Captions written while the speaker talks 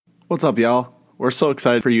What's up, y'all? We're so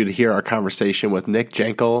excited for you to hear our conversation with Nick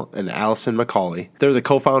Jankel and Allison McCauley. They're the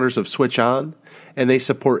co-founders of Switch On, and they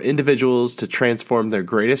support individuals to transform their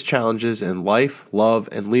greatest challenges in life, love,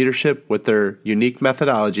 and leadership with their unique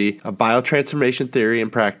methodology of biotransformation theory and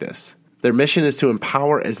practice. Their mission is to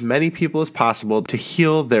empower as many people as possible to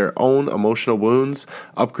heal their own emotional wounds,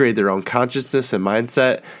 upgrade their own consciousness and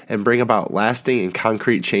mindset, and bring about lasting and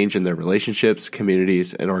concrete change in their relationships,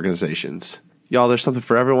 communities, and organizations. Y'all, there's something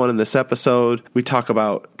for everyone in this episode. We talk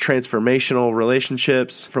about transformational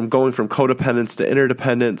relationships, from going from codependence to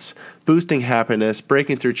interdependence, boosting happiness,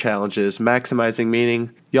 breaking through challenges, maximizing meaning.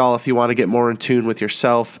 Y'all, if you want to get more in tune with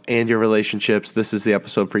yourself and your relationships, this is the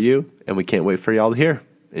episode for you, and we can't wait for y'all to hear.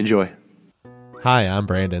 Enjoy. Hi, I'm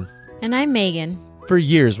Brandon. And I'm Megan. For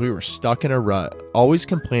years, we were stuck in a rut, always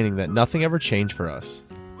complaining that nothing ever changed for us.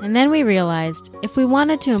 And then we realized if we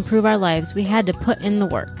wanted to improve our lives, we had to put in the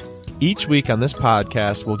work. Each week on this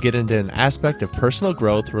podcast, we'll get into an aspect of personal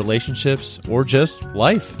growth, relationships, or just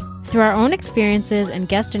life. Through our own experiences and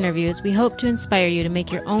guest interviews, we hope to inspire you to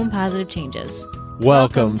make your own positive changes.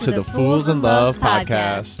 Welcome to the Fools in Love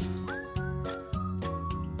podcast.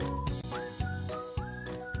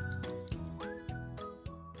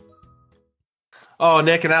 Oh,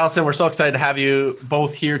 Nick and Allison, we're so excited to have you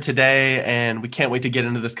both here today, and we can't wait to get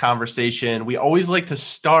into this conversation. We always like to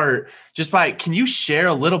start just by, can you share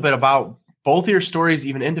a little bit about both of your stories,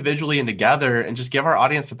 even individually and together, and just give our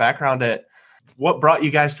audience a background at what brought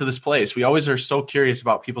you guys to this place? We always are so curious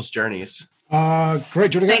about people's journeys.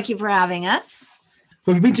 Great. Thank you for having us.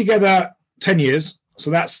 Well, we've been together 10 years,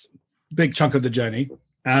 so that's a big chunk of the journey.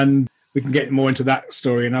 And we can get more into that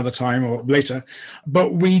story another time or later.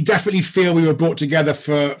 But we definitely feel we were brought together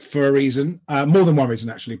for a reason, more than one reason,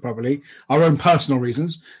 actually, probably. Our own personal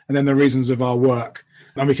reasons, and then the reasons of our work.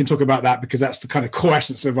 And we can talk about that because that's the kind of core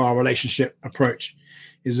essence of our relationship approach,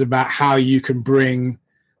 is about how you can bring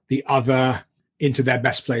the other into their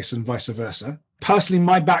best place and vice versa. Personally,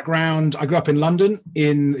 my background, I grew up in London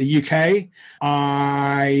in the UK.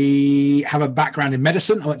 I have a background in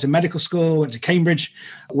medicine. I went to medical school, went to Cambridge,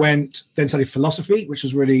 then studied philosophy, which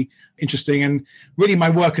was really interesting. And really my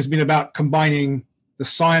work has been about combining the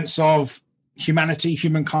science of humanity,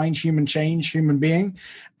 humankind, human change, human being,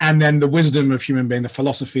 and then the wisdom of human being, the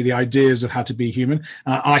philosophy, the ideas of how to be human.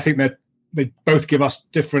 I think that they both give us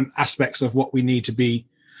different aspects of what we need to be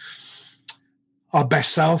our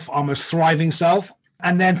best self, our most thriving self.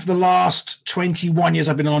 And then for the last 21 years,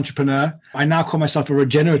 I've been an entrepreneur. I now call myself a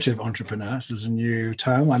regenerative entrepreneur. This is a new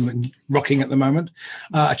term I'm rocking at the moment.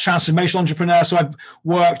 A transformational entrepreneur. So I've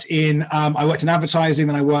worked in advertising,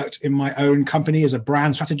 then I worked in my own company as a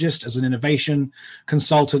brand strategist, as an innovation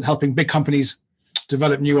consultant, helping big companies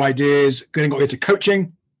develop new ideas, getting into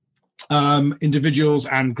coaching individuals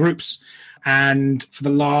and groups. And for the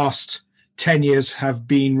last 10 years have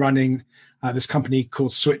been running this company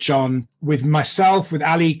called Switch On with myself, with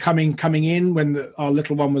Ali coming in when our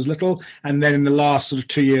little one was little, and then in the last sort of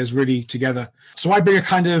 2 years really together. So I bring a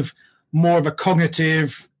kind of more of a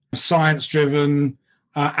cognitive, science-driven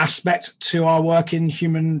aspect to our work in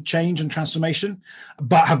human change and transformation,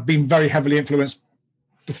 but have been very heavily influenced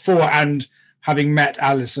before and having met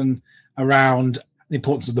Alison around the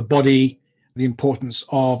importance of the body, the importance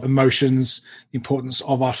of emotions, the importance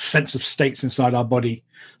of our sense of states inside our body.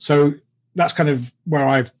 So that's kind of where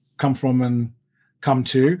I've come from and come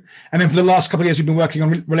to. And then for the last couple of years, we've been working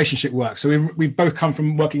on relationship work. So we've both come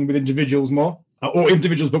from working with individuals more, or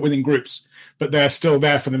individuals, but within groups, but they're still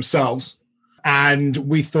there for themselves. And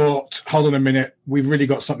we thought, hold on a minute, we've really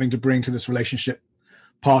got something to bring to this relationship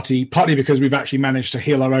party, partly because we've actually managed to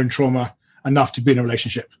heal our own trauma enough to be in a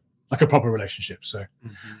relationship, like a proper relationship. So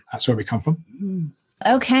that's where we come from.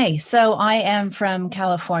 Okay, so I am from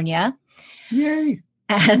California. Yay.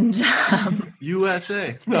 And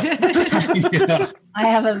USA. Yeah. I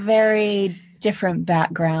have a very different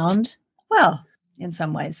background. Well, in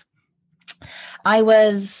some ways. I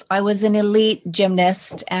was an elite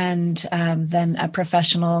gymnast and then a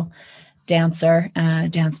professional dancer,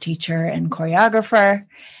 dance teacher and choreographer.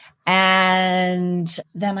 And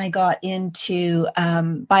then I got into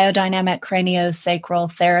biodynamic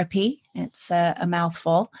craniosacral therapy. It's a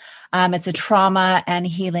mouthful. It's a trauma and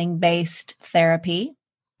healing based therapy.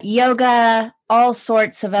 Yoga, all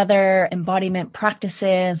sorts of other embodiment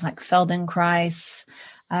practices like Feldenkrais,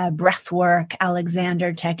 breath work,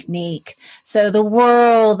 Alexander technique. So the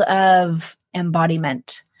world of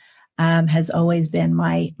embodiment has always been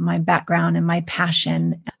my background and my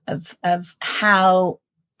passion of how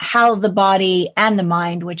the body and the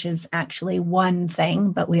mind, which is actually one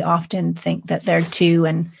thing, but we often think that they're two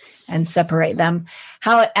and and separate them,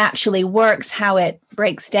 how it actually works, how it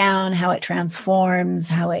breaks down, how it transforms,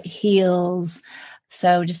 how it heals.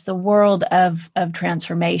 So just the world of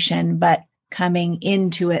transformation, but coming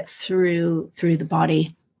into it through the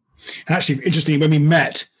body. And actually, interesting, when we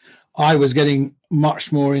met, I was getting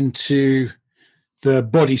much more into the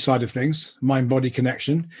body side of things, mind-body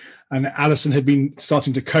connection. And Alison had been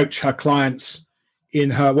starting to coach her clients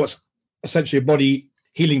in her what's essentially a body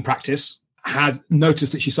healing practice, had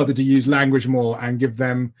noticed that she started to use language more and give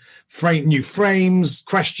them new frames,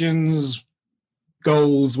 questions,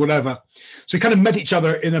 goals, whatever. So we kind of met each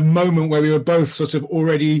other in a moment where we were both sort of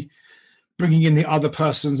already bringing in the other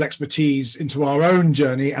person's expertise into our own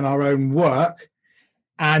journey and our own work.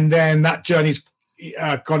 And then that journey's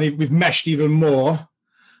we've meshed even more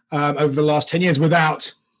over the last 10 years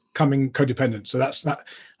without becoming codependent. So that's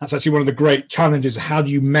actually one of the great challenges. How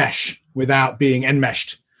do you mesh without being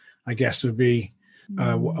enmeshed, I guess, would be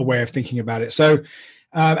a way of thinking about it. So,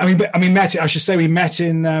 we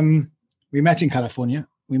met in California.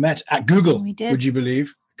 We met at Google. We did. Would you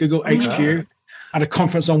believe? Google HQ at a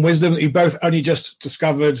conference on wisdom that we both only just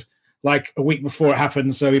discovered like a week before it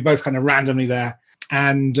happened. So we both kind of randomly there.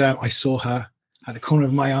 And I saw her at the corner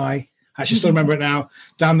of my eye. I actually still remember it now,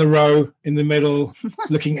 down the row in the middle,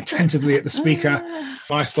 looking attentively at the speaker.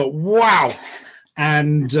 I thought, wow.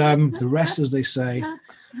 And the rest, as they say,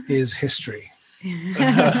 is history.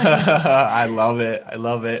 I love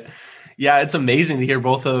it. Yeah, it's amazing to hear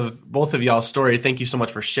both of y'all's story. Thank you so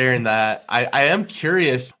much for sharing that. I am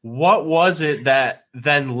curious, what was it that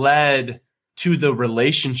then led to the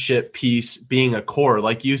relationship piece being a core?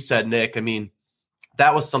 Like you said, Nick, I mean,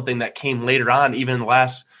 that was something that came later on, even in the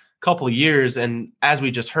last couple of years. And as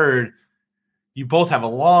we just heard, you both have a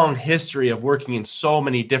long history of working in so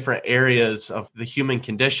many different areas of the human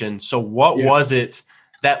condition. So what was it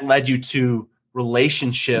that led you to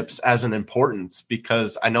relationships as an importance?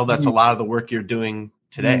 Because I know that's a lot of the work you're doing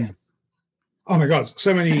today. Oh my God,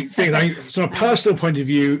 so many things. So, a personal point of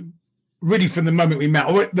view, really from the moment we met,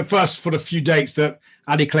 or the first for the few dates that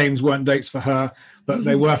Addie claims weren't dates for her, but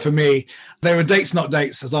they were for me. They were dates, not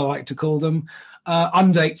dates, as I like to call them,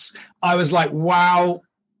 undates. I was like, wow.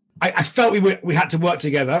 I felt we had to work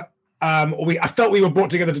together. I felt we were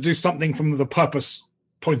brought together to do something from the purpose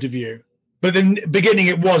point of view. But in the beginning,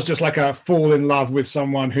 it was just like a fall in love with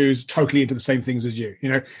someone who's totally into the same things as you. You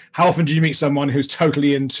know, how often do you meet someone who's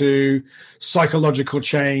totally into psychological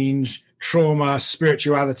change, trauma,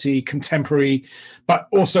 spirituality, contemporary, but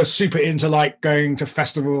also super into like going to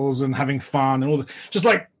festivals and having fun and all just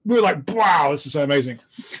like, we were like, wow, this is so amazing.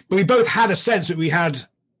 But we both had a sense that we had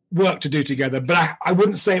work to do together. But I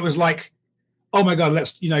wouldn't say it was like, oh my God,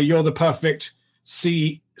 you're the perfect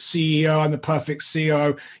CEO and the perfect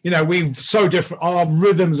CEO. We've so different. Our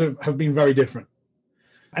rhythms have been very different.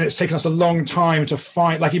 And it's taken us a long time to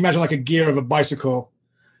find, like, imagine like a gear of a bicycle.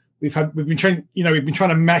 We've been trying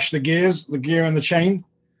to mesh the gear and the chain.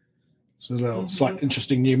 So a little slight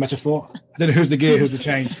interesting new metaphor. I don't know who's the gear, who's the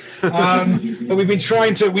chain. But we've been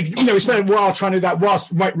trying to, we spent a while trying to do that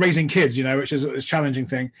whilst raising kids, which is a challenging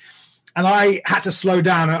thing. And I had to slow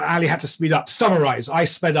down. Ali had to speed up. To summarize, I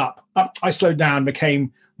sped up. I slowed down,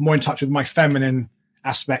 became more in touch with my feminine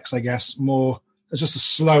aspects, I guess. It's just a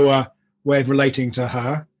slower way of relating to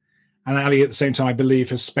her. And Ali, at the same time, I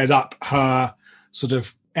believe, has sped up her sort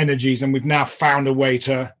of energies. And we've now found a way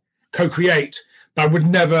to co-create. But I would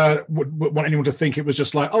never want anyone to think it was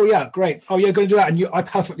just like, oh, yeah, great. Oh, you're going to do that. And I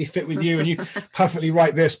perfectly fit with you and you perfectly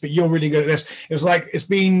write this, but you're really good at this. It was like, it's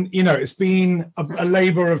been a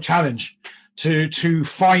labor of challenge to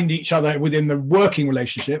find each other within the working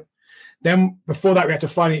relationship. Then before that, we had to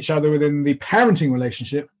find each other within the parenting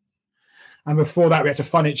relationship. And before that, we had to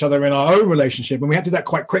find each other in our own relationship. And we had to do that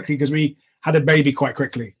quite quickly because we had a baby quite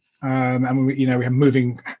quickly. And we had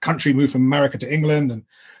moved from America to England, and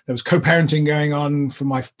there was co-parenting going on from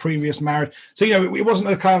my previous marriage. So, it wasn't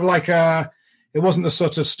it wasn't the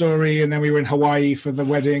sort of story. And then we were in Hawaii for the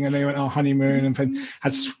wedding and they went on honeymoon and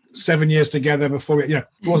had 7 years together before it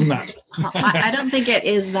wasn't that. I don't think it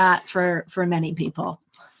is that for many people.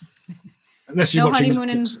 Unless you're no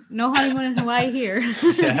honeymoon in Hawaii here.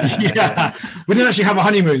 Yeah, we didn't actually have a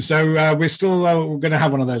honeymoon. So we're still going to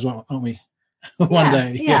have one of those, aren't we? One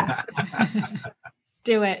day. Yeah.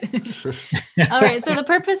 Do it. All right. So the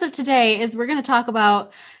purpose of today is we're going to talk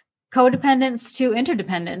about codependence to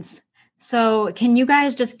interdependence. So can you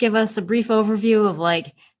guys just give us a brief overview of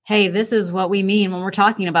like, hey, this is what we mean when we're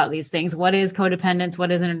talking about these things. What is codependence?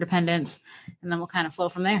 What is interdependence? And then we'll kind of flow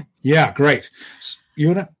from there. Yeah, great.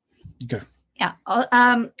 You want to go?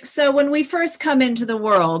 Yeah. So when we first come into the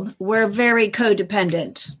world, we're very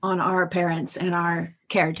codependent on our parents and our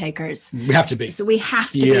caretakers. We have to be. So we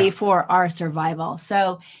have to be for our survival.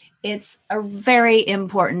 So it's a very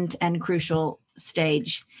important and crucial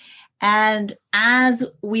stage. And as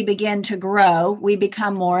we begin to grow, we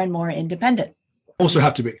become more and more independent. Also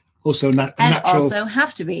have to be. Also also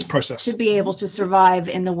have to be process to be able to survive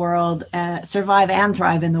in the world, survive and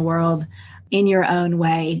thrive in the world in your own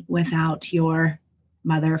way without your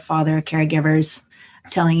mother, father, caregivers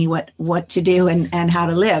telling you what to do and how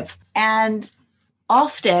to live. And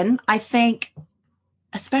often I think,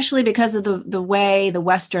 especially because of the way the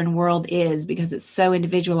Western world is, because it's so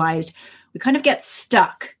individualized, we kind of get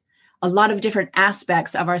stuck. A lot of different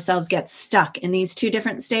aspects of ourselves get stuck in these two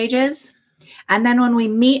different stages. And then when we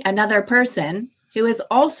meet another person who is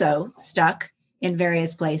also stuck in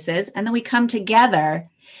various places, and then we come together,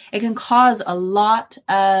 it can cause a lot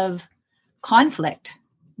of conflict,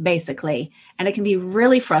 basically. And it can be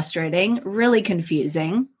really frustrating, really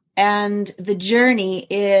confusing. And the journey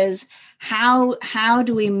is how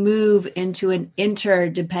do we move into an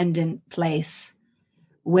interdependent place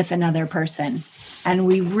with another person? And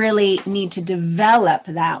we really need to develop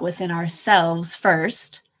that within ourselves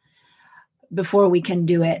first before we can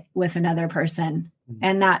do it with another person.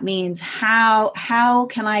 And that means how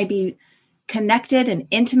can I be connected and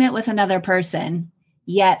intimate with another person,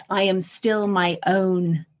 yet I am still my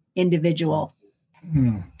own individual.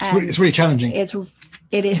 It's really challenging.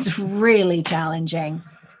 It is really challenging,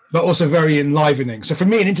 but also very enlivening. So for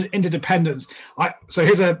me, in interdependence, so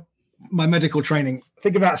here's my medical training.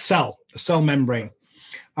 Think about a cell membrane.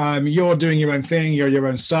 You're doing your own thing. You're your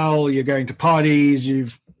own cell. You're going to parties.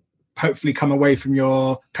 You've hopefully come away from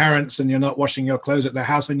your parents and you're not washing your clothes at their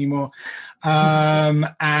house anymore. Or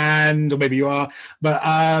maybe you are, but,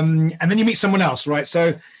 and then you meet someone else, right?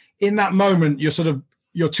 So in that moment,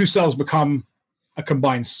 your two cells become a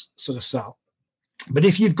combined sort of cell. But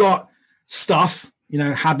if you've got stuff,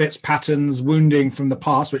 habits, patterns, wounding from the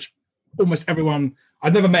past, which almost everyone,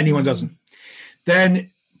 I've never met anyone who doesn't, then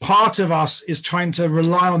part of us is trying to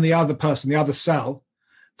rely on the other person, the other cell,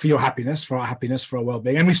 for your happiness, for our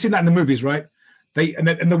well-being. And we've seen that in the movies, right?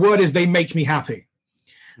 And the word is, they make me happy.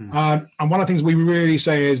 And one of the things we really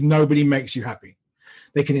say is, nobody makes you happy.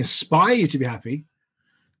 They can inspire you to be happy,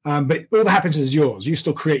 but all the happiness is yours. You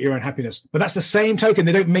still create your own happiness. But that's the same token.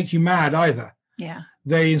 They don't make you mad either. Yeah.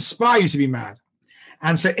 They inspire you to be mad.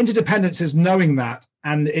 And so interdependence is knowing that.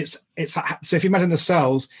 And it's so if you imagine the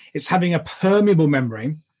cells, it's having a permeable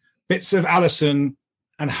membrane. Bits of Alison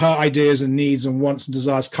and her ideas and needs and wants and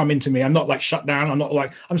desires come into me. I'm not like shut down. I'm not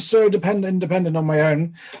like, I'm so independent on my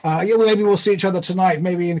own. Maybe we'll see each other tonight,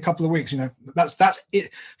 maybe in a couple of weeks. That's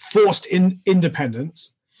it. Forced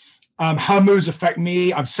independence. Her moods affect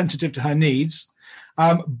me. I'm sensitive to her needs.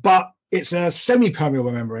 But it's a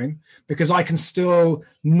semi-permeable membrane because I can still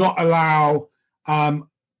not allow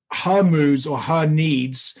her moods or her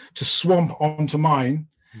needs to swamp onto mine,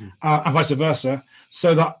 and vice versa,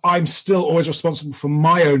 so that I'm still always responsible for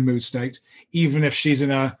my own mood state, even if she's in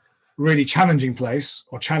a really challenging place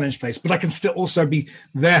or challenged place. But I can still also be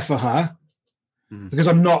there for her because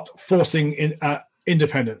I'm not forcing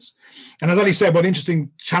independence. And as Ali said, one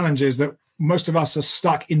interesting challenge is that most of us are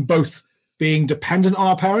stuck in both being dependent on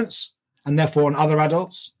our parents and therefore on other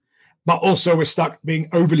adults, but also we're stuck being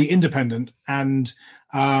overly independent and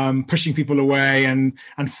pushing people away and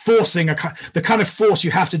forcing the kind of force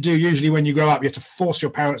you have to do usually when you grow up. You have to force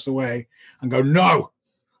your parents away and go, no,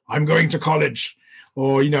 I'm going to college,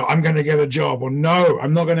 or, I'm going to get a job, or no,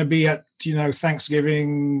 I'm not going to be at,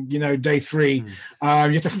 Thanksgiving, day 3. You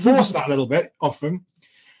have to force that a little bit often.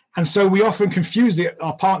 And so we often confuse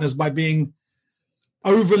our partners by being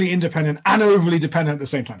overly independent and overly dependent at the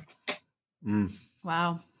same time.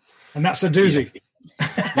 Wow. And that's a doozy.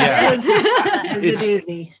 Yeah. It's a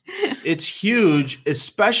doozy. It's huge,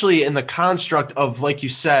 especially in the construct of, like you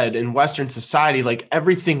said, in Western society, like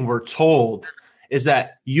everything we're told is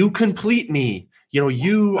that you complete me.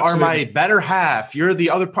 You are my better half. You're the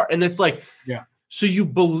other part. And it's like, so you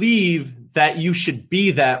believe that you should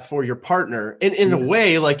be that for your partner. And in a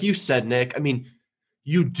way, like you said, Nick, I mean,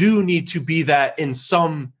 you do need to be that in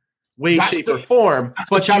some way, shape, or form,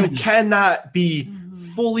 but you cannot be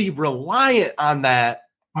fully reliant on that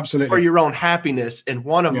for your own happiness. And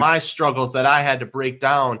one of my struggles that I had to break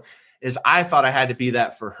down is I thought I had to be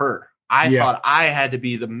that for her. I thought I had to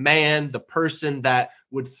be the man, the person that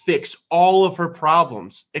would fix all of her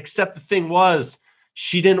problems. Except the thing was,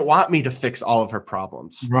 she didn't want me to fix all of her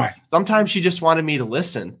problems. Right. Sometimes she just wanted me to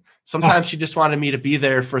listen. Sometimes she just wanted me to be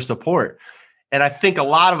there for support. And I think a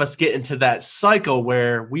lot of us get into that cycle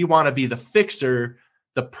where we want to be the fixer,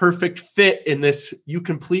 the perfect fit in this you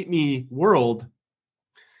complete me world.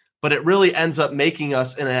 but it really ends up making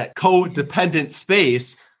us in a codependent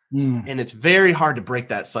space. And it's very hard to break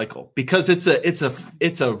that cycle because it's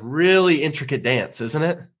a really intricate dance, isn't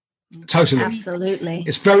it? Totally. Absolutely.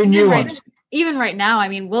 It's very nuanced. Even right now, I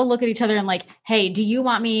mean, we'll look at each other and like, hey, do you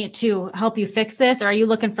want me to help you fix this? Or are you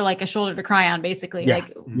looking for like a shoulder to cry on, basically?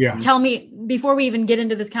 Tell me before we even get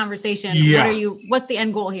into this conversation, what's the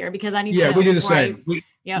end goal here? Because I need to know. We do the same. We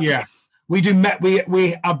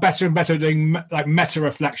are better and better doing like meta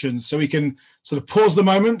reflections. So we can sort of pause the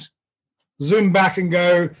moment, zoom back and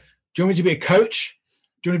go, do you want me to be a coach?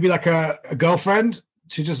 Do you want to be like a girlfriend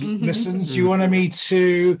who just listens? Do you want me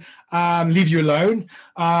to leave you alone?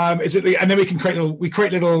 Is it? And then we can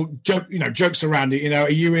create little jokes around it. Are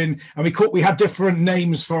you in? And we have different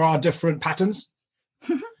names for our different patterns.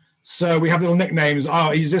 So we have little nicknames.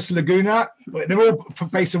 Oh, is this Laguna? They're all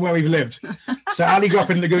based on where we've lived. So Ali grew up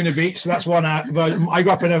in Laguna Beach. So that's one. I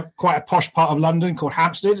grew up in quite a posh part of London called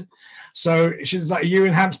Hampstead. So she's like, are you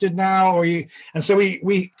in Hampstead now? Or you? And so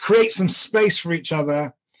we create some space for each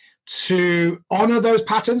other to honor those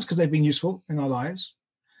patterns because they've been useful in our lives.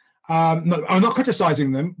 I'm not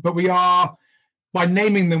criticizing them, but we are, by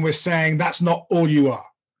naming them, we're saying that's not all you are.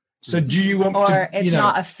 So do you want or it's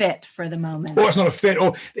not a fit for the moment. Or it's not a fit,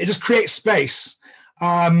 or it just creates space.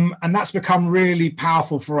 And that's become really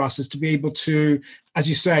powerful for us, is to be able to, as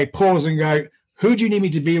you say, pause and go, who do you need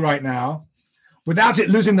me to be right now? Without it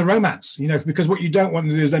losing the romance, because what you don't want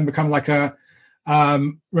to do is then become like a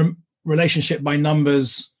relationship by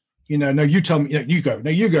numbers. No, you tell me, you go, no,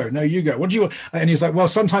 you go, no, you go. What do you want? And he's like, well,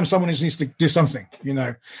 sometimes someone just needs to do something,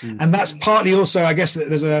 and that's partly also, I guess, that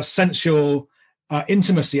there's a sensual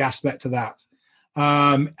intimacy aspect to that.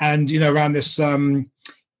 And, around this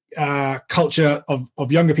culture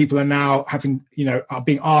of younger people are now having, are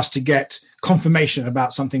being asked to get confirmation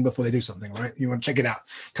about something before they do something, right? You want to check it out.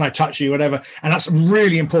 Can I touch you? Whatever. And that's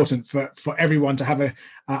really important for everyone to have a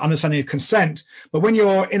understanding of consent. But when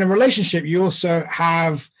you're in a relationship, you also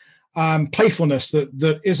have playfulness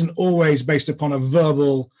that isn't always based upon a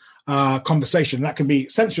verbal conversation. That can be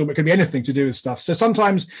sensual, but it can be anything to do with stuff. So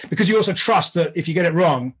sometimes, because you also trust that if you get it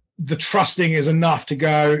wrong, the trusting is enough to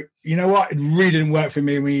go, you know what, it really didn't work for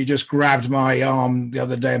me when you just grabbed my arm the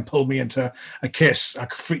other day and pulled me into a kiss.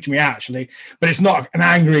 It freaked me out, actually. But it's not an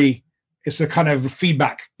angry, it's a kind of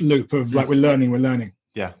feedback loop of like, we're learning.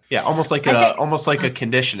 Yeah. Yeah. Almost like a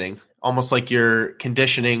conditioning, almost like you're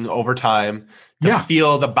conditioning over time to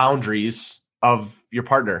feel the boundaries of your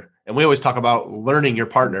partner. And we always talk about learning your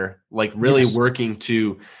partner, like really working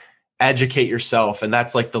to educate yourself. And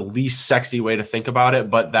that's like the least sexy way to think about it.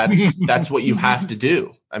 But that's what you have to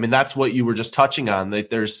do. I mean, that's what you were just touching on. Like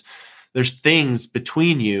there's things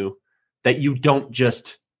between you that you don't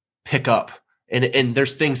just pick up. And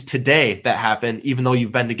there's things today that happen, even though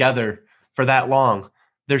you've been together for that long.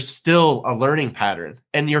 There's still a learning pattern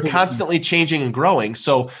and you're constantly changing and growing.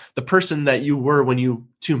 So the person that you were when you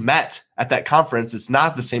two met at that conference is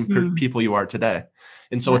not the same people you are today.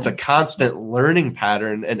 And so it's a constant learning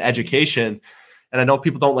pattern and education. And I know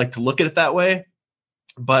people don't like to look at it that way,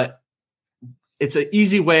 but it's an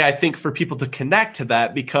easy way, I think, for people to connect to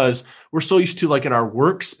that because we're so used to, like, in our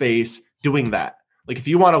workspace doing that. Like if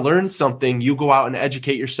you want to learn something, you go out and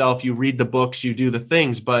educate yourself, you read the books, you do the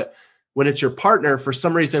things. But when it's your partner, for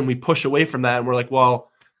some reason, we push away from that and we're like,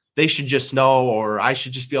 well, they should just know, or I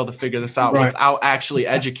should just be able to figure this out without actually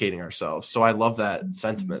educating ourselves. So I love that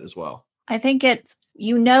sentiment as well. I think it's,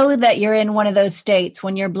 that you're in one of those states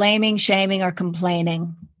when you're blaming, shaming, or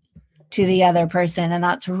complaining to the other person. And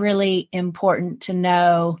that's really important to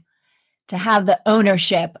know, to have the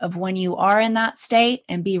ownership of when you are in that state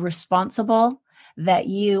and be responsible that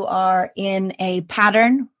you are in a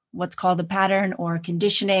pattern, what's called a pattern or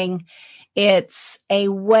conditioning. It's a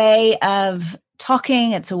way of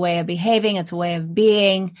talking. It's a way of behaving. It's a way of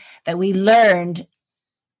being that we learned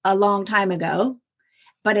a long time ago,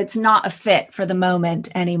 but it's not a fit for the moment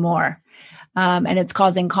anymore. And it's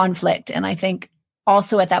causing conflict. And I think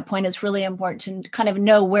also at that point, it's really important to kind of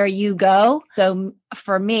know where you go. So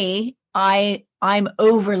for me, I'm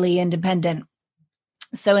overly independent.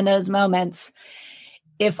 So in those moments,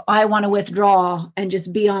 if I want to withdraw and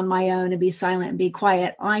just be on my own and be silent and be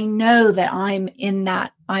quiet, I know that I'm in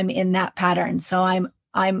that pattern. So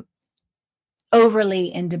I'm overly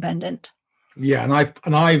independent. Yeah.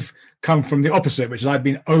 And I've come from the opposite, which is I've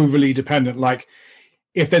been overly dependent. Like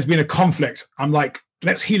if there's been a conflict, I'm like,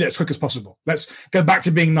 let's heal it as quick as possible. Let's go back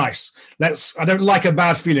to being nice. I don't like a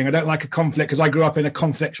bad feeling. I don't like a conflict because I grew up in a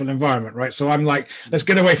conflictual environment, right? So I'm like, let's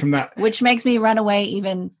get away from that. Which makes me run away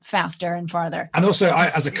even faster and farther. And also,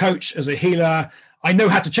 as a coach, as a healer, I know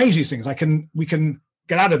how to change these things. We can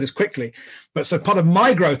get out of this quickly. But so part of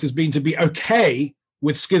my growth has been to be okay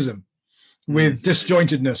with schism, with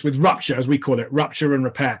disjointedness, with rupture, as we call it, rupture and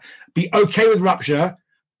repair. Be okay with rupture,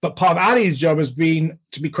 but part of Ali's job has been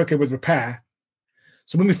to be quicker with repair.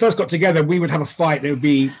 So when we first got together, we would have a fight. There would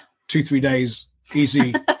be 2-3 days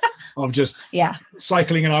easy of just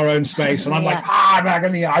cycling in our own space. And I'm like,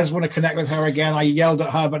 I just want to connect with her again. I yelled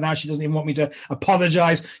at her, but now she doesn't even want me to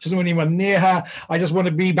apologize. She doesn't want anyone near her. I just want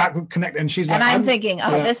to be back connected. And she's like, and I'm thinking,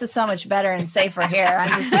 this is so much better and safer here.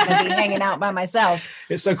 I'm just going to be hanging out by myself.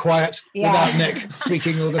 It's so quiet without Nick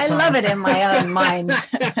speaking all the time. I love it in my own mind.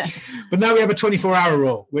 But now we have a 24-hour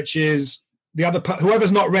rule, which is the other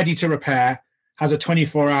whoever's not ready to repair has a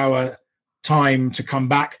 24-hour time to come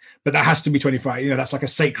back, but that has to be 24 hours. That's like a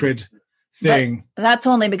sacred thing. But that's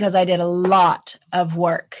only because I did a lot of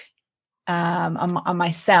work on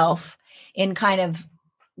myself in kind of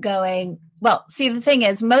going, well, see, the thing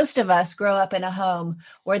is, most of us grow up in a home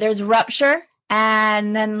where there's rupture,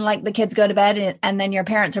 and then like the kids go to bed and then your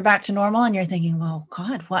parents are back to normal, and you're thinking, well,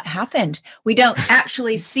 God, what happened? We don't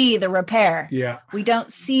actually see the repair. Yeah. We don't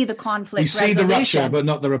see the conflict resolution. We see the rupture, but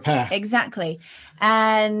not the repair. Exactly.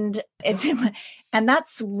 And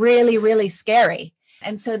that's really, really scary.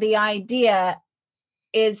 And so the idea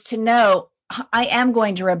is to know, I am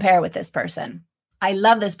going to repair with this person. I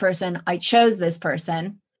love this person. I chose this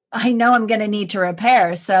person. I know I'm going to need to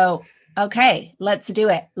repair. So, okay, let's do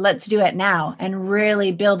it. Let's do it now. And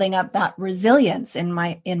really building up that resilience in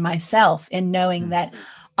myself, in knowing that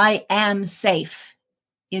I am safe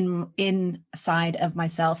inside of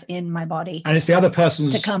myself, in my body. And it's the other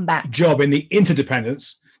person's to come back. Job in the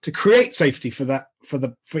interdependence to create safety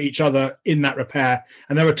for each other in that repair.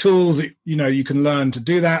 And there are tools that you can learn to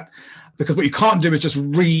do that, because what you can't do is just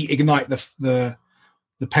reignite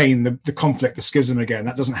the pain, the conflict, the schism again.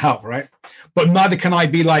 That doesn't help, right? But neither can I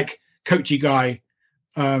be like coachy guy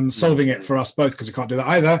solving it for us both, because we can't do that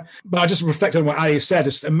either. But I just reflect on what Ali said.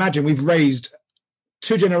 Just imagine we've raised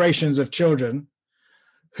 2 generations of children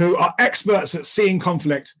who are experts at seeing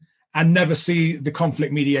conflict and never see the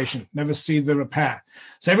conflict mediation, never see the repair.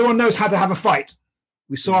 So everyone knows how to have a fight.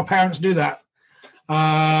 We saw our parents do that.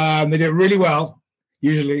 They did it really well,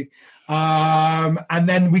 usually. And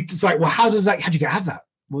then it's like, well, how'd you have that?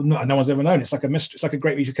 Well, no one's ever known. It's like a mystery. It's like a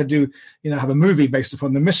great, you could do, have a movie based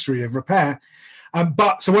upon the mystery of repair.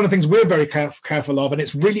 But so one of the things we're very careful of, and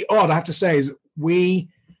it's really odd, I have to say, is we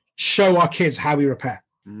show our kids how we repair.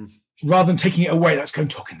 Rather than taking it away. Let's go and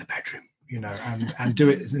talk in the bedroom, and do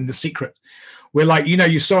it in the secret. We're like,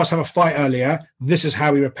 you saw us have a fight earlier. This is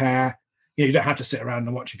how we repair. You don't have to sit around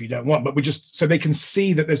and watch if you don't want, but we just, so they can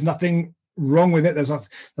see that there's nothing wrong with it. There's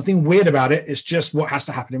nothing weird about it. It's just what has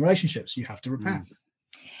to happen in relationships. You have to repair.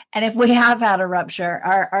 And if we have had a rupture,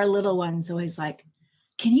 our little one's always like,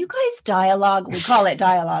 can you guys dialogue? We call it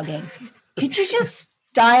dialoguing. Could you just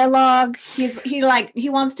dialogue? He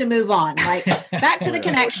wants to move on, like back to the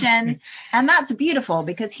connection. And that's beautiful,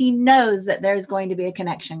 because he knows that there's going to be a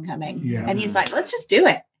connection coming. Yeah. And he's like, let's just do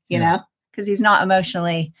it, you know, because he's not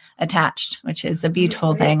emotionally attached, which is a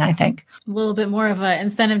beautiful thing, I think. A little bit more of an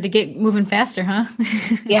incentive to get moving faster, huh?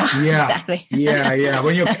 Yeah, exactly. Yeah.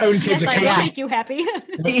 When your own kids are coaching, make you happy.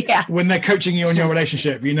 When they're coaching you on your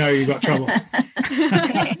relationship, you've got trouble.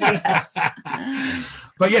 Yes.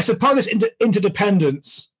 But yes, a part of this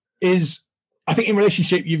interdependence is, I think in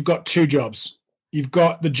relationship, you've got 2 jobs. You've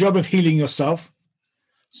got the job of healing yourself.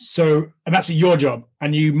 So, and that's your job.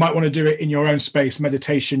 And you might want to do it in your own space,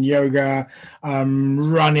 meditation, yoga,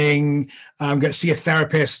 running, go to see a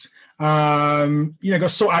therapist, go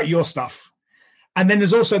sort out your stuff. And then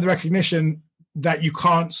there's also the recognition that you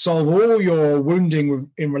can't solve all your wounding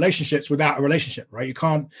in relationships without a relationship, right? You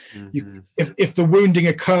can't, if the wounding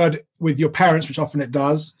occurred with your parents, which often it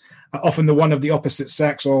does, often the one of the opposite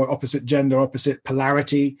sex or opposite gender, opposite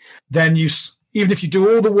polarity, then even if you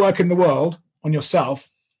do all the work in the world on yourself,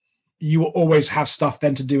 you will always have stuff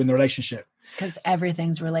then to do in the relationship. Because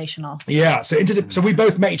everything's relational. Yeah. So we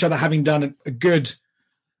both met each other having done a good,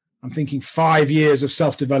 I'm thinking 5 years of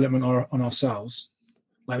self-development on ourselves.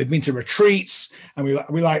 Like we've been to retreats, and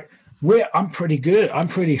I'm pretty good. I'm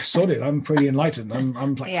pretty solid. I'm pretty enlightened.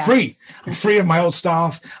 I'm free. I'm free of my old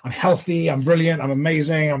stuff. I'm healthy. I'm brilliant. I'm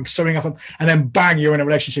amazing. I'm showing up. And then bang, you're in a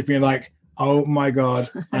relationship and you're like, oh my God,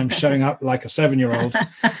 I'm showing up like a 7-year-old.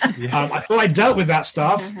 I thought I dealt with that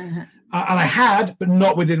stuff, and I had, but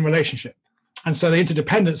not within relationship. And so the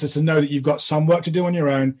interdependence is to know that you've got some work to do on your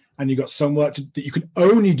own, and you've got some work that you can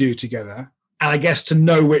only do together. And I guess to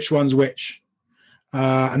know which one's which.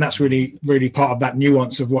 And that's really, really part of that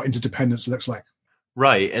nuance of what interdependence looks like.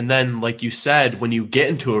 Right. And then, like you said, when you get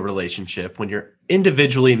into a relationship, when you're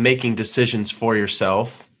individually making decisions for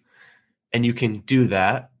yourself and you can do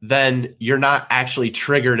that, then you're not actually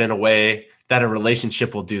triggered in a way that a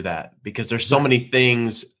relationship will do that, because there's so many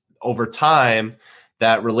things over time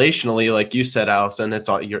that relationally, like you said, Allison, it's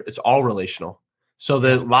all relational. So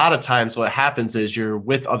that a lot of times what happens is you're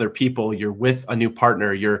with other people, you're with a new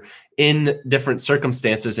partner, you're in different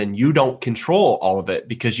circumstances, and you don't control all of it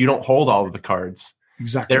because you don't hold all of the cards.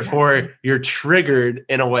 Exactly. Therefore, you're triggered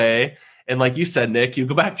in a way. And like you said, Nick, you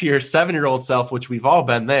go back to your 7-year-old self, which we've all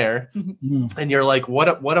been there, and you're like,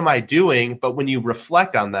 what am I doing? But when you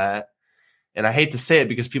reflect on that, and I hate to say it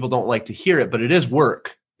because people don't like to hear it, but it is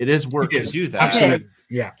work. It is work to do that. Absolutely.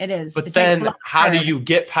 Yeah. It is. But then how do you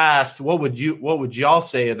get past, what would y'all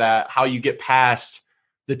say to that? How you get past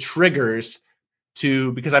the triggers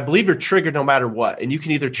because I believe you're triggered no matter what. And you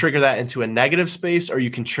can either trigger that into a negative space or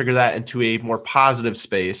you can trigger that into a more positive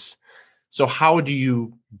space. So how do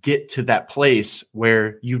you get to that place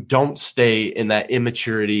where you don't stay in that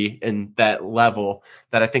immaturity and that level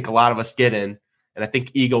that I think a lot of us get in? And I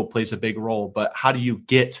think ego plays a big role, but how do you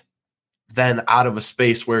get then out of a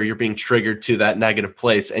space where you're being triggered to that negative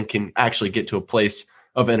place and can actually get to a place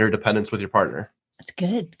of interdependence with your partner? That's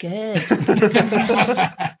good. Because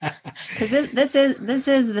this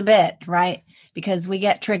is the bit, right? Because we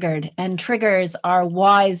get triggered, and triggers are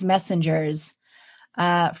wise messengers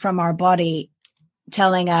from our body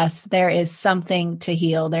telling us there is something to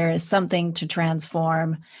heal. There is something to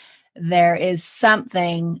transform. There is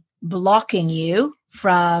something blocking you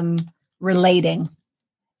from relating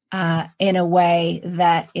in a way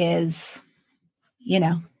that is,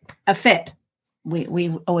 a fit. We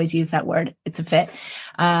always use that word. It's a fit.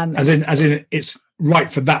 As in it's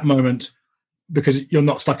right for that moment because you're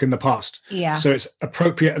not stuck in the past. Yeah. So it's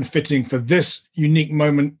appropriate and fitting for this unique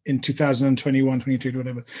moment in 2021, 22,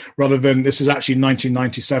 whatever, rather than this is actually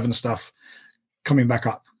 1997 stuff coming back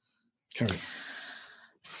up. Carry on.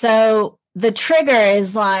 So the trigger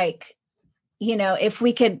is like, if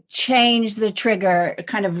we could change the trigger,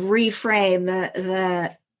 kind of reframe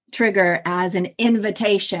the trigger as an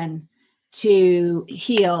invitation to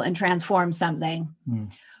heal and transform something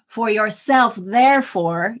for yourself,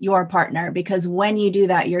 therefore your partner, because when you do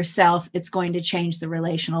that yourself, it's going to change the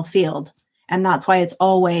relational field. And that's why it's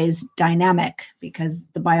always dynamic, because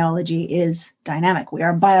the biology is dynamic. We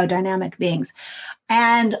are biodynamic beings.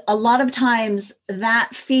 And a lot of times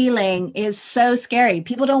that feeling is so scary.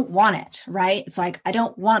 People don't want it, right? It's like, I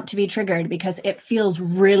don't want to be triggered because it feels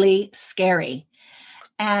really scary.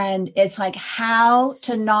 And it's like how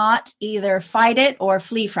to not either fight it or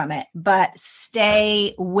flee from it, but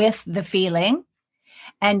stay with the feeling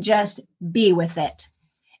and just be with it.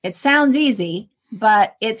 It sounds easy,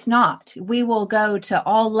 but it's not. We will go to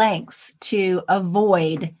all lengths to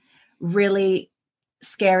avoid really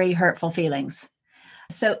scary, hurtful feelings.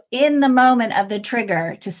 So in the moment of the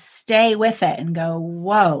trigger, to stay with it and go,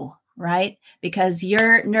 whoa, right? Because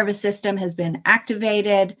your nervous system has been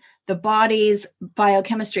activated. The body's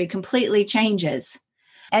biochemistry completely changes.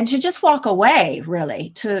 And to just walk away,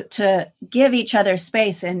 really, to give each other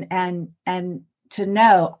space and to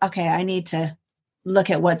know, okay, I need to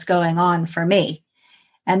look at what's going on for me,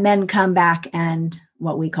 and then come back and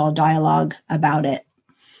what we call dialogue about it.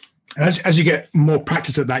 And as you get more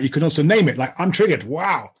practice at that, you can also name it, like, I'm triggered.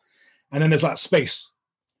 Wow. And then there's that space.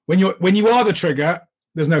 When you are the trigger,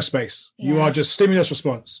 there's no space. Yeah. You are just stimulus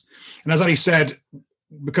response. And as Ali said,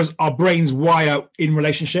 because our brains wire in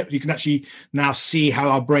relationship, you can actually now see how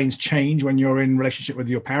our brains change when you're in relationship with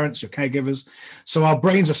your parents, your caregivers. So our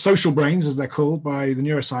brains are social brains, as they're called by the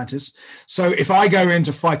neuroscientists. So if I go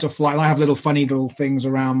into fight or flight and I have funny little things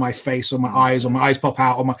around my face or my eyes pop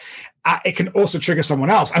out, it can also trigger someone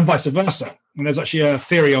else, and vice versa. And there's actually a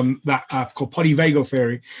theory on that called polyvagal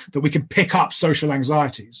theory, that we can pick up social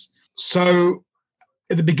anxieties. So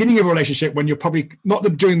at the beginning of a relationship, when you're probably not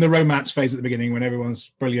during the romance phase at the beginning, when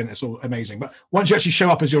everyone's brilliant, it's all amazing. But once you actually show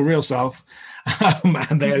up as your real self,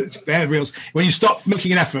 and they're reals, when you stop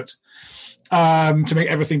making an effort to make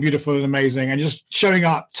everything beautiful and amazing, and you're just showing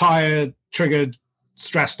up tired, triggered,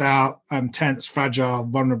 stressed out, tense, fragile,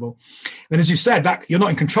 vulnerable, then as you said, that you're not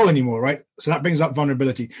in control anymore, right? So that brings up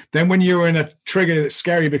vulnerability. Then when you're in a trigger that's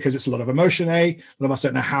scary because it's a lot of emotion, a lot of us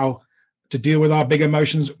don't know how to deal with our big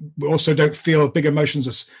emotions. We also don't feel big emotions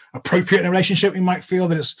as appropriate in a relationship. We might feel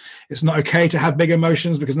that it's not okay to have big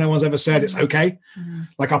emotions because no one's ever said it's okay. Mm-hmm.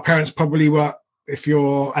 Like our parents probably were. If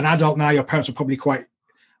you're an adult now, your parents were probably quite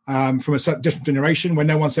from a different generation when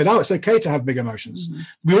no one said, oh, it's okay to have big emotions.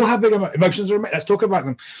 We all have big emotions. Let's talk about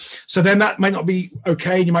them. So then that might not be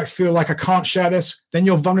okay. You might feel like I can't share this. Then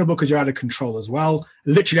you're vulnerable because you're out of control as well,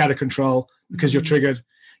 literally out of control because you're triggered.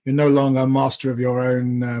 You're no longer a master of your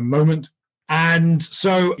own moment. And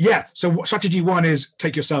so, so strategy 1 is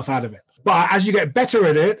take yourself out of it. But as you get better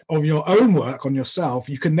at it, of your own work on yourself,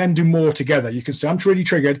 you can then do more together. You can say, I'm really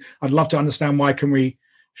triggered. I'd love to understand why. Can we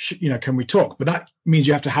talk? But that means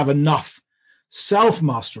you have to have enough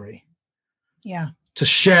self-mastery to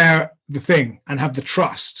share the thing and have the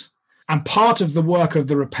trust. And part of the work of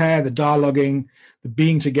the repair, the dialoguing, the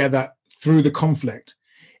being together through the conflict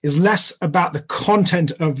is less about the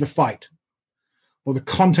content of the fight or the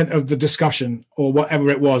content of the discussion or whatever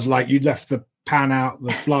it was, like you left the pan out,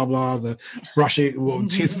 the blah, blah, the brushing, or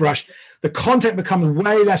toothbrush. The content becomes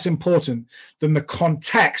way less important than the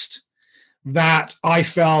context that I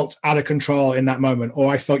felt out of control in that moment,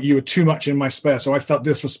 or I felt you were too much in my space, or I felt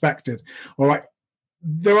disrespected, or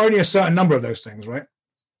there are only a certain number of those things, right?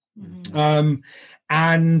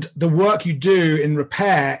 And the work you do in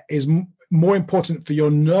repair is more important for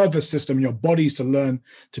your nervous system, your bodies to learn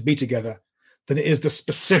to be together than it is the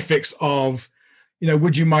specifics of,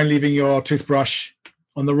 would you mind leaving your toothbrush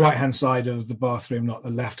on the right-hand side of the bathroom, not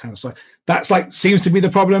the left-hand side? That's seems to be the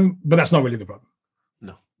problem, but that's not really the problem.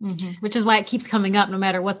 No. Which is why it keeps coming up no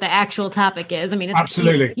matter what the actual topic is. I mean,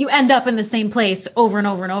 absolutely. You end up in the same place over and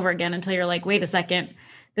over and over again until you're like, wait a second,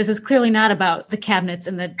 this is clearly not about the cabinets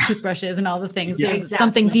and the toothbrushes and all the things. There's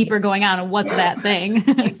something deeper going on. And what's that thing?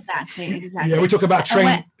 Exactly. Yeah, we talk about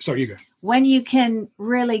training. Sorry, you go. When you can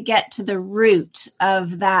really get to the root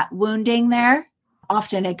of that wounding there,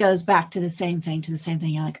 often it goes back to the same thing,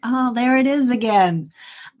 You're like, oh, there it is again.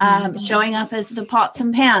 Showing up as the pots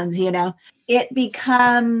and pans, it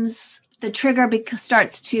becomes, the trigger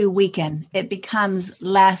starts to weaken. It becomes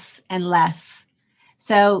less and less.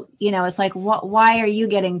 So, it's like, why are you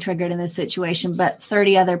getting triggered in this situation, but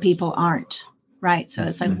 30 other people aren't, right? So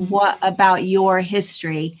it's like, what about your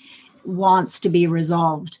history wants to be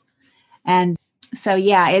resolved? And so,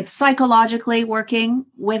 it's psychologically working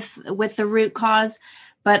with the root cause,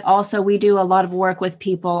 but also we do a lot of work with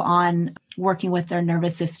people on working with their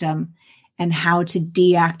nervous system and how to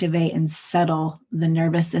deactivate and settle the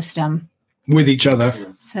nervous system. With each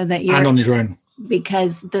other. So that you're... And on your own.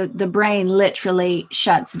 Because the brain literally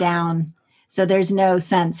shuts down. So there's no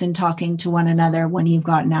sense in talking to one another when you've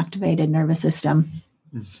got an activated nervous system.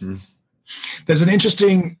 There's an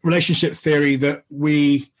interesting relationship theory that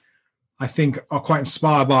I think are quite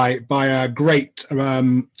inspired by a great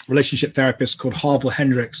relationship therapist called Harville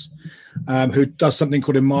Hendrix, who does something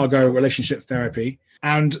called Imago relationship therapy.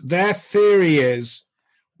 And their theory is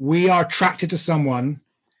we are attracted to someone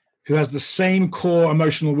who has the same core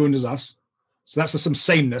emotional wound as us. So that's some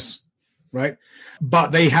sameness, right?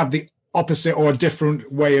 But they have the opposite or a different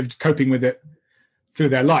way of coping with it through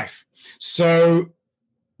their life. So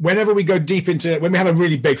whenever we go deep into, when we have a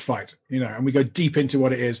really big fight, and we go deep into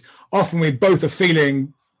what it is, often we both are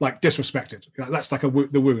feeling like disrespected. That's like the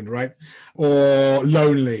wound, right? Or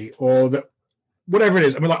lonely, or whatever it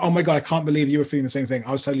is. And we're like, oh my God, I can't believe you were feeling the same thing.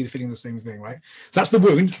 I was totally feeling the same thing, right? So that's the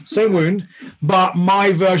wound, same wound. But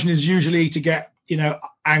my version is usually to get,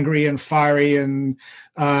 angry and fiery and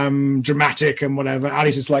dramatic and whatever.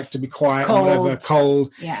 Alice is like to be quiet and whatever,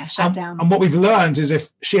 cold. Yeah, shut down. And what we've learned is if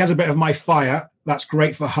she has a bit of my fire, that's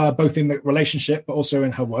great for her, both in the relationship, but also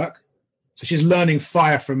in her work. So she's learning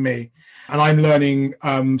fire from me. And I'm learning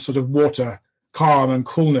sort of water, calm and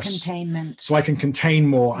coolness. Containment. So I can contain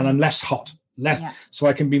more and I'm less hot. So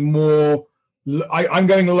I can be more, I'm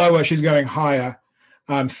going lower, she's going higher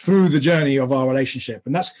through the journey of our relationship.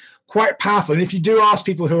 And that's quite powerful. And if you do ask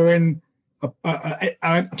people who are in,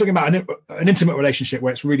 I'm talking about an intimate relationship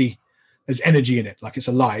where it's really, there's energy in it, like it's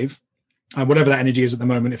alive, whatever that energy is at the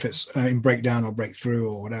moment, if it's in breakdown or breakthrough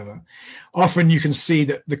or whatever. Often you can see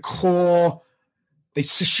that the core,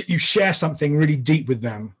 you share something really deep with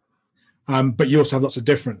them, but you also have lots of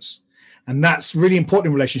difference. And that's really important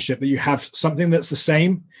in a relationship, that you have something that's the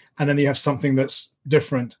same and then you have something that's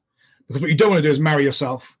different. Because what you don't want to do is marry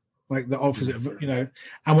yourself, like the opposite,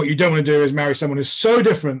 and what you don't want to do is marry someone who's so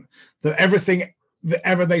different that everything that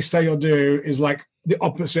ever they say or do is like the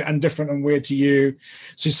opposite and different and weird to you.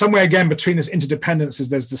 So somewhere again between this interdependence is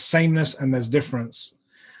there's the sameness and there's difference.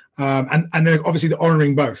 And then obviously the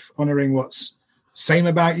honoring both, honoring what's same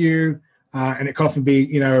about you. And it can often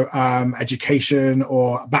be, education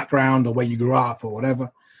or background or where you grew up or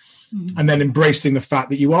whatever. Mm-hmm. And then embracing the fact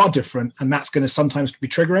that you are different. And that's going to sometimes be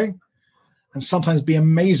triggering and sometimes be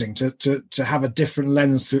amazing to have a different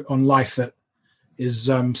lens on life that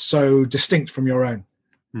is so distinct from your own.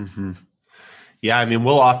 Mm-hmm. Yeah, I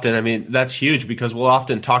mean, that's huge because we'll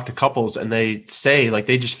often talk to couples and they say like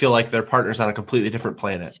they just feel like their partner's on a completely different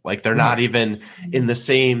planet. Like they're not even in the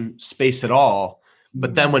same space at all.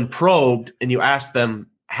 But then when probed and you ask them,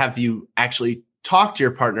 have you actually talked to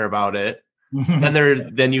your partner about it?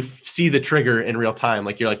 then you see the trigger in real time.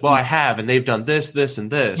 Like you're like, well, I have, and they've done this, this, and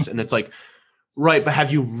this. And it's like, right, but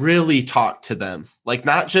have you really talked to them? Like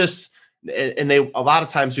not just, and a lot of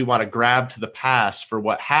times we want to grab to the past for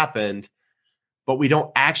what happened, but we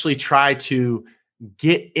don't actually try to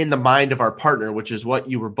get in the mind of our partner, which is what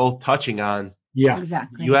you were both touching on. Yeah,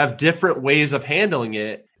 exactly. You have different ways of handling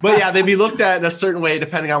it, but yeah, they'd be looked at in a certain way,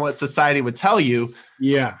 depending on what society would tell you.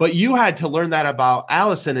 Yeah. But you had to learn that about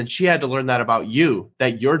Allison and she had to learn that about you,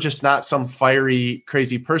 that you're just not some fiery,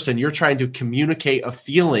 crazy person. You're trying to communicate a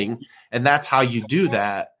feeling and that's how you do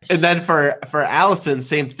that. And then for Allison,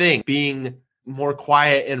 same thing, being more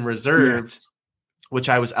quiet and reserved. Yeah. Which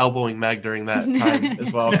I was elbowing Meg during that time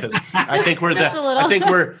as well, because I think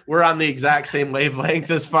we're on the exact same wavelength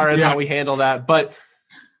as far as how we handle that. But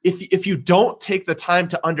if you don't take the time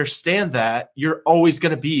to Mm. understand that, you're always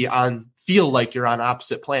going to feel like you're on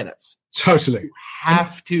opposite planets. Totally.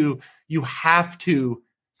 You have to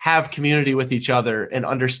have community with each other and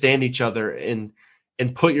understand each other and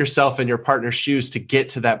put yourself in your partner's shoes to get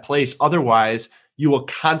to that place. Otherwise, you will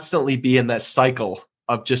constantly be in that cycle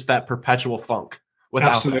of just that perpetual funk.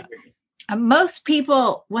 Absolutely. Most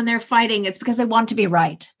people, when they're fighting, it's because they want to be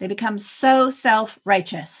right. They become so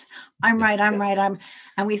self-righteous. I'm right.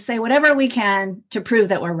 And we say whatever we can to prove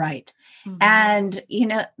that we're right. Mm-hmm. And,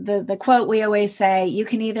 the quote we always say, you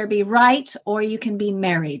can either be right or you can be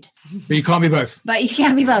married. But you can't be both.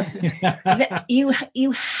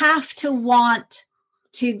 You have to want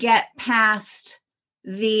to get past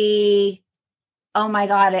the, oh my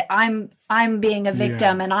God, I'm being a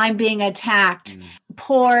victim and I'm being attacked.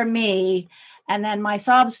 Poor me. And then my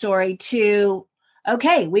sob story to,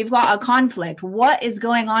 okay, we've got a conflict. What is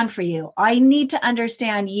going on for you? I need to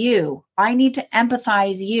understand you. I need to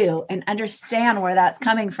empathize you and understand where that's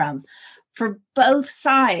coming from for both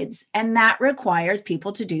sides. And that requires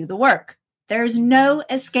people to do the work. There's no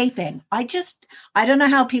escaping. I don't know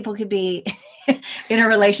how people could be in a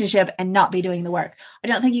relationship and not be doing the work. I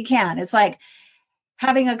don't think you can. It's like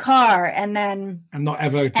having a car and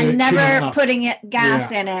never putting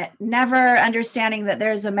gas in it, never understanding that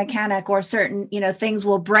there's a mechanic or certain, things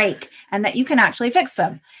will break and that you can actually fix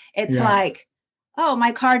them. It's like, oh,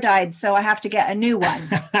 my car died, so I have to get a new one.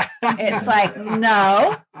 It's like,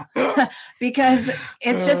 no, because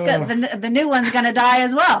it's just the new one's going to die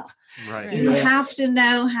as well. Right. You have to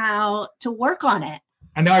know how to work on it.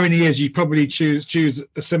 And the irony is you probably choose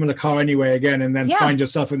a similar car anyway again, and then find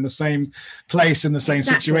yourself in the same place in the same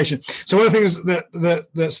situation. So one of the things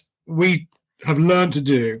that we have learned to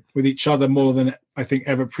do with each other more than I think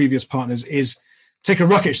ever previous partners is take a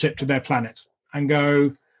rocket ship to their planet and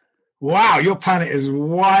go, wow, your planet is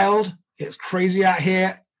wild. It's crazy out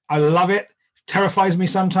here. I love it. Terrifies me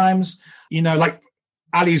sometimes. Like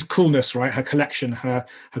Ali's coolness, right? Her collection, her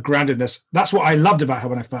groundedness. That's what I loved about her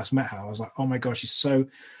when I first met her. I was like, oh my gosh, she's so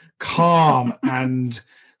calm and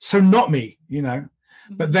so not me,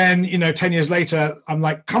 But then, 10 years later, I'm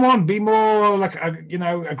like, come on, be more like,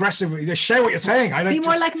 aggressive. Just share what you're saying. I don't be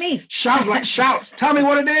more like me. Shout. Tell me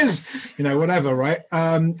what it is, whatever, right?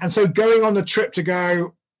 And so going on the trip to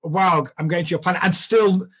go, wow, I'm going to your planet and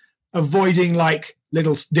still avoiding like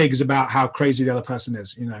little digs about how crazy the other person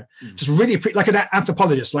is, just really like an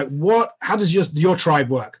anthropologist, like how does your tribe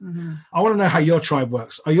work? Mm-hmm. I want to know how your tribe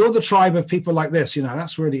works. Are you the tribe of people like this?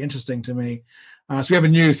 That's really interesting to me. So we have a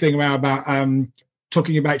new thing about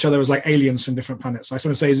talking about each other as like aliens from different planets. I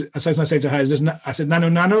say to her, I said,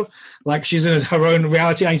 nano, like she's in her own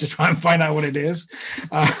reality. I need to try and find out what it is.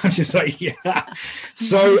 She's like, yeah.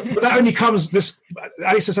 So, but that only comes this,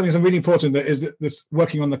 Ali said something that's really important, that is this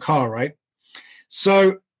working on the car, right?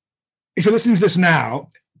 So if you're listening to this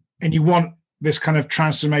now and you want this kind of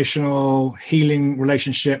transformational healing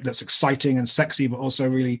relationship that's exciting and sexy, but also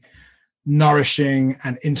really nourishing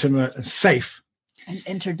and intimate and safe. And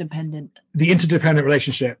interdependent. The interdependent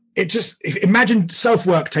relationship. Imagine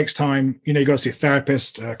self-work takes time. You got to see a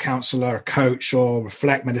therapist, a counselor, a coach, or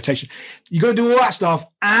reflect, meditation. You got to do all that stuff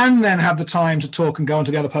and then have the time to talk and go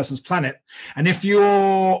onto the other person's planet. And if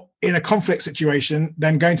you're in a conflict situation,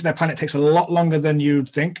 then going to their planet takes a lot longer than you'd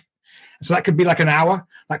think. So that could be like an hour.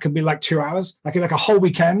 That could be like 2 hours. That could be like a whole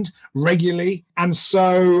weekend regularly. And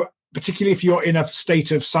so particularly if you're in a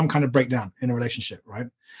state of some kind of breakdown in a relationship, right?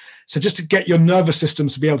 So just to get your nervous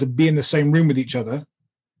systems to be able to be in the same room with each other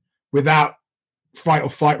without fight or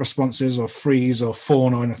flight responses or freeze or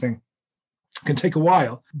fawn or anything, can take a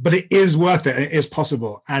while, but it is worth it, and it is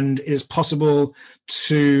possible. And it is possible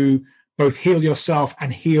to both heal yourself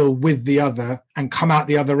and heal with the other and come out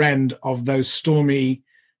the other end of those stormy,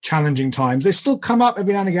 challenging times. They still come up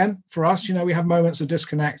every now and again for us. We have moments of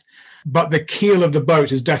disconnect, but the keel of the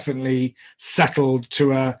boat is definitely settled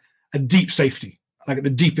to a deep safety, like the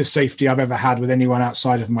deepest safety I've ever had with anyone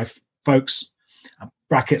outside of my folks,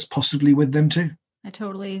 brackets possibly with them too. I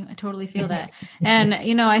totally feel that. And,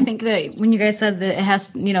 I think that when you guys said that it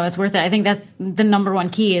has, it's worth it, I think that's the number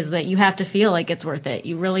one key, is that you have to feel like it's worth it.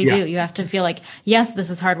 You really do. You have to feel like, yes,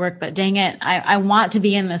 this is hard work, but dang it, I want to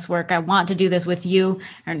be in this work. I want to do this with you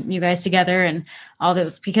and you guys together and all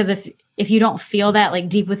those, because if you don't feel that like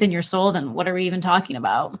deep within your soul, then what are we even talking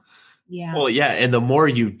about? Yeah. Well, yeah. And the more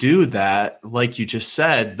you do that, like you just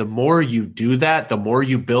said, the more you do that, the more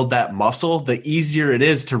you build that muscle, the easier it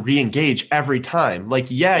is to re-engage every time.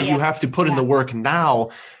 Like, you have to put in the work now,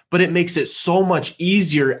 but it makes it so much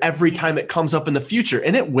easier every time it comes up in the future.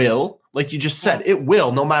 And it will, like you just said, it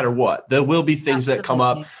will, no matter what. There will be things that come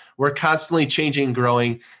up. We're constantly changing and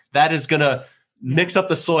growing. That is going to mix up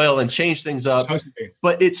the soil and change things up.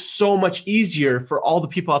 But it's so much easier for all the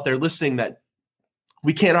people out there listening that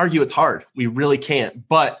we can't argue it's hard. We really can't.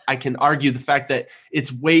 But I can argue the fact that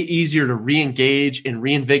it's way easier to re-engage and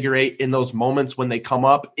reinvigorate in those moments when they come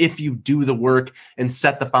up if you do the work and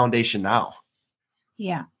set the foundation now.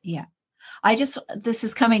 Yeah. Yeah. This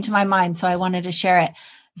is coming to my mind, so I wanted to share it.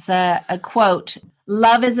 It's a quote.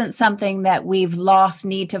 Love isn't something that we've lost,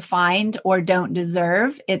 need to find, or don't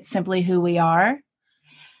deserve. It's simply who we are.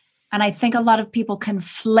 And I think a lot of people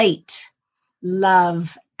conflate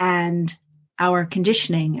love and our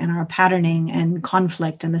conditioning and our patterning and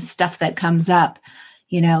conflict and the stuff that comes up,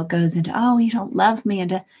 goes into, oh, you don't love me.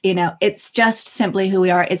 And, it's just simply who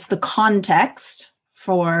we are. It's the context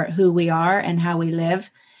for who we are and how we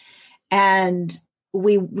live. And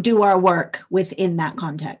we do our work within that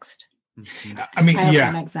context. I mean,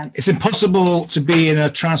 that makes sense. It's impossible to be in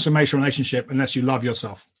a transformational relationship unless you love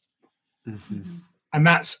yourself. Mm-hmm.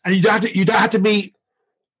 And you don't have to be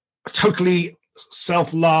totally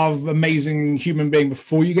self-love, amazing human being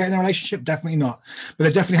before you get in a relationship. Definitely not. But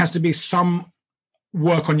there definitely has to be some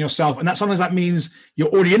work on yourself. And sometimes that means you're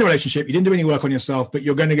already in a relationship. You didn't do any work on yourself, but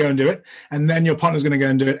you're going to go and do it. And then your partner's going to go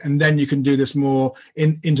and do it. And then you can do this more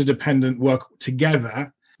interdependent work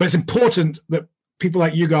together. But it's important that people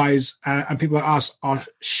like you guys and people like us are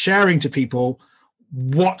sharing to people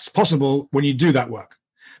what's possible when you do that work.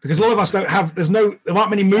 Because a lot of us there aren't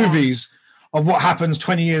many movies of what happens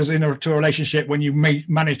 20 years into a relationship when you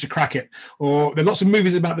manage to crack it. Or there's lots of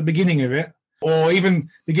movies about the beginning of it, or even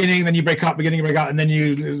beginning, then you break up, and then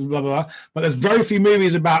you blah, blah, blah. But there's very few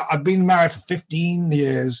movies about, I've been married for 15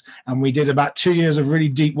 years and we did about 2 years of really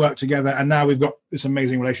deep work together. And now we've got this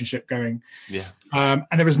amazing relationship going. Yeah. And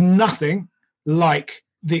there is nothing like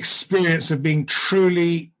the experience of being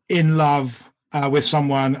truly in love with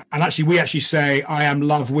someone. And we actually say, I am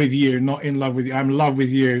love with you, not in love with you. I'm in love with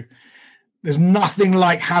you. There's nothing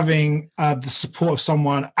like having the support of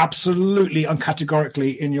someone absolutely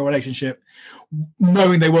uncategorically in your relationship,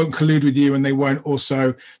 knowing they won't collude with you and they won't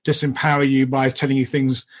also disempower you by telling you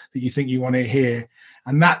things that you think you want to hear.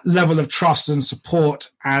 And that level of trust and support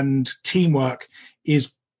and teamwork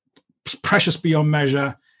is precious beyond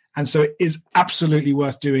measure. And so it is absolutely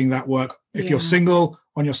worth doing that work. If you're single,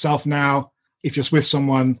 on yourself now, if you're with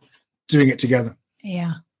someone, doing it together.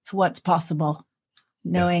 Yeah, it's what's possible.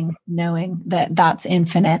 Knowing that that's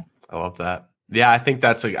infinite. I love that. Yeah, I think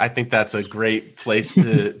that's a great place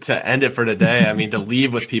to end it for today. I mean, to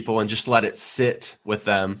leave with people and just let it sit with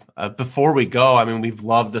them. Before we go, I mean, we've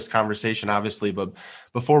loved this conversation, obviously, but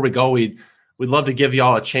before we go, we'd love to give you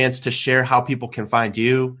all a chance to share how people can find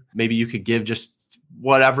you. Maybe you could give just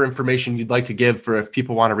whatever information you'd like to give for if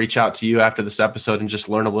people want to reach out to you after this episode and just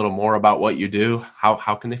learn a little more about what you do.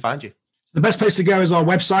 How can they find you? The best place to go is our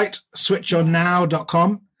website,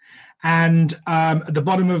 switchonnow.com. And at the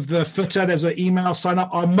bottom of the footer, there's an email sign up.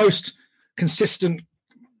 Our most consistent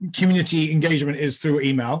community engagement is through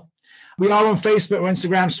email. We are on Facebook or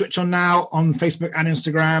Instagram, Switch On Now on Facebook and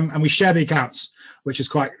Instagram, and we share the accounts, which is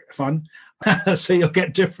quite fun. So you'll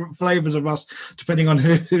get different flavors of us depending on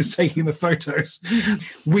who's taking the photos.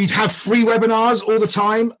 We have free webinars all the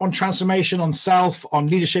time on transformation, on self, on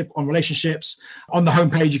leadership, on relationships. On the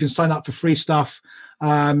homepage, you can sign up for free stuff.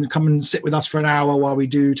 Come and sit with us for an hour while we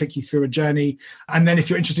do take you through a journey. And then if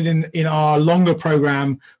you're interested in our longer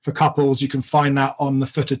program for couples, you can find that on the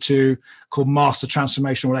footer too, called Master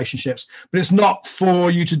Transformational Relationships. But it's not for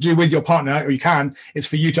you to do with your partner, or you can. It's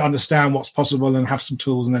for you to understand what's possible and have some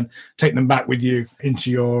tools and then take them back with you into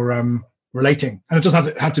your relating. And it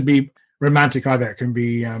doesn't have to be romantic either. It can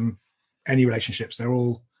be any relationships. They're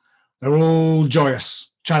all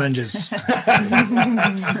joyous challenges.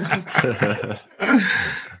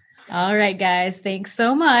 All right, guys. Thanks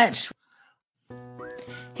so much.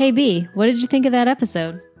 Hey, B, what did you think of that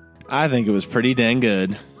episode? I think it was pretty dang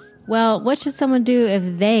good. Well, what should someone do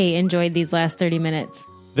if they enjoyed these last 30 minutes?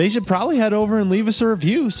 They should probably head over and leave us a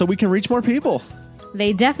review so we can reach more people.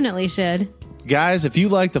 They definitely should. Guys, if you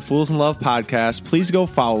like the Fools in Love podcast, please go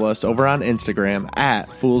follow us over on Instagram at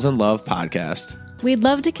Fools in Love Podcast. We'd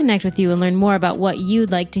love to connect with you and learn more about what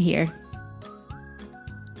you'd like to hear.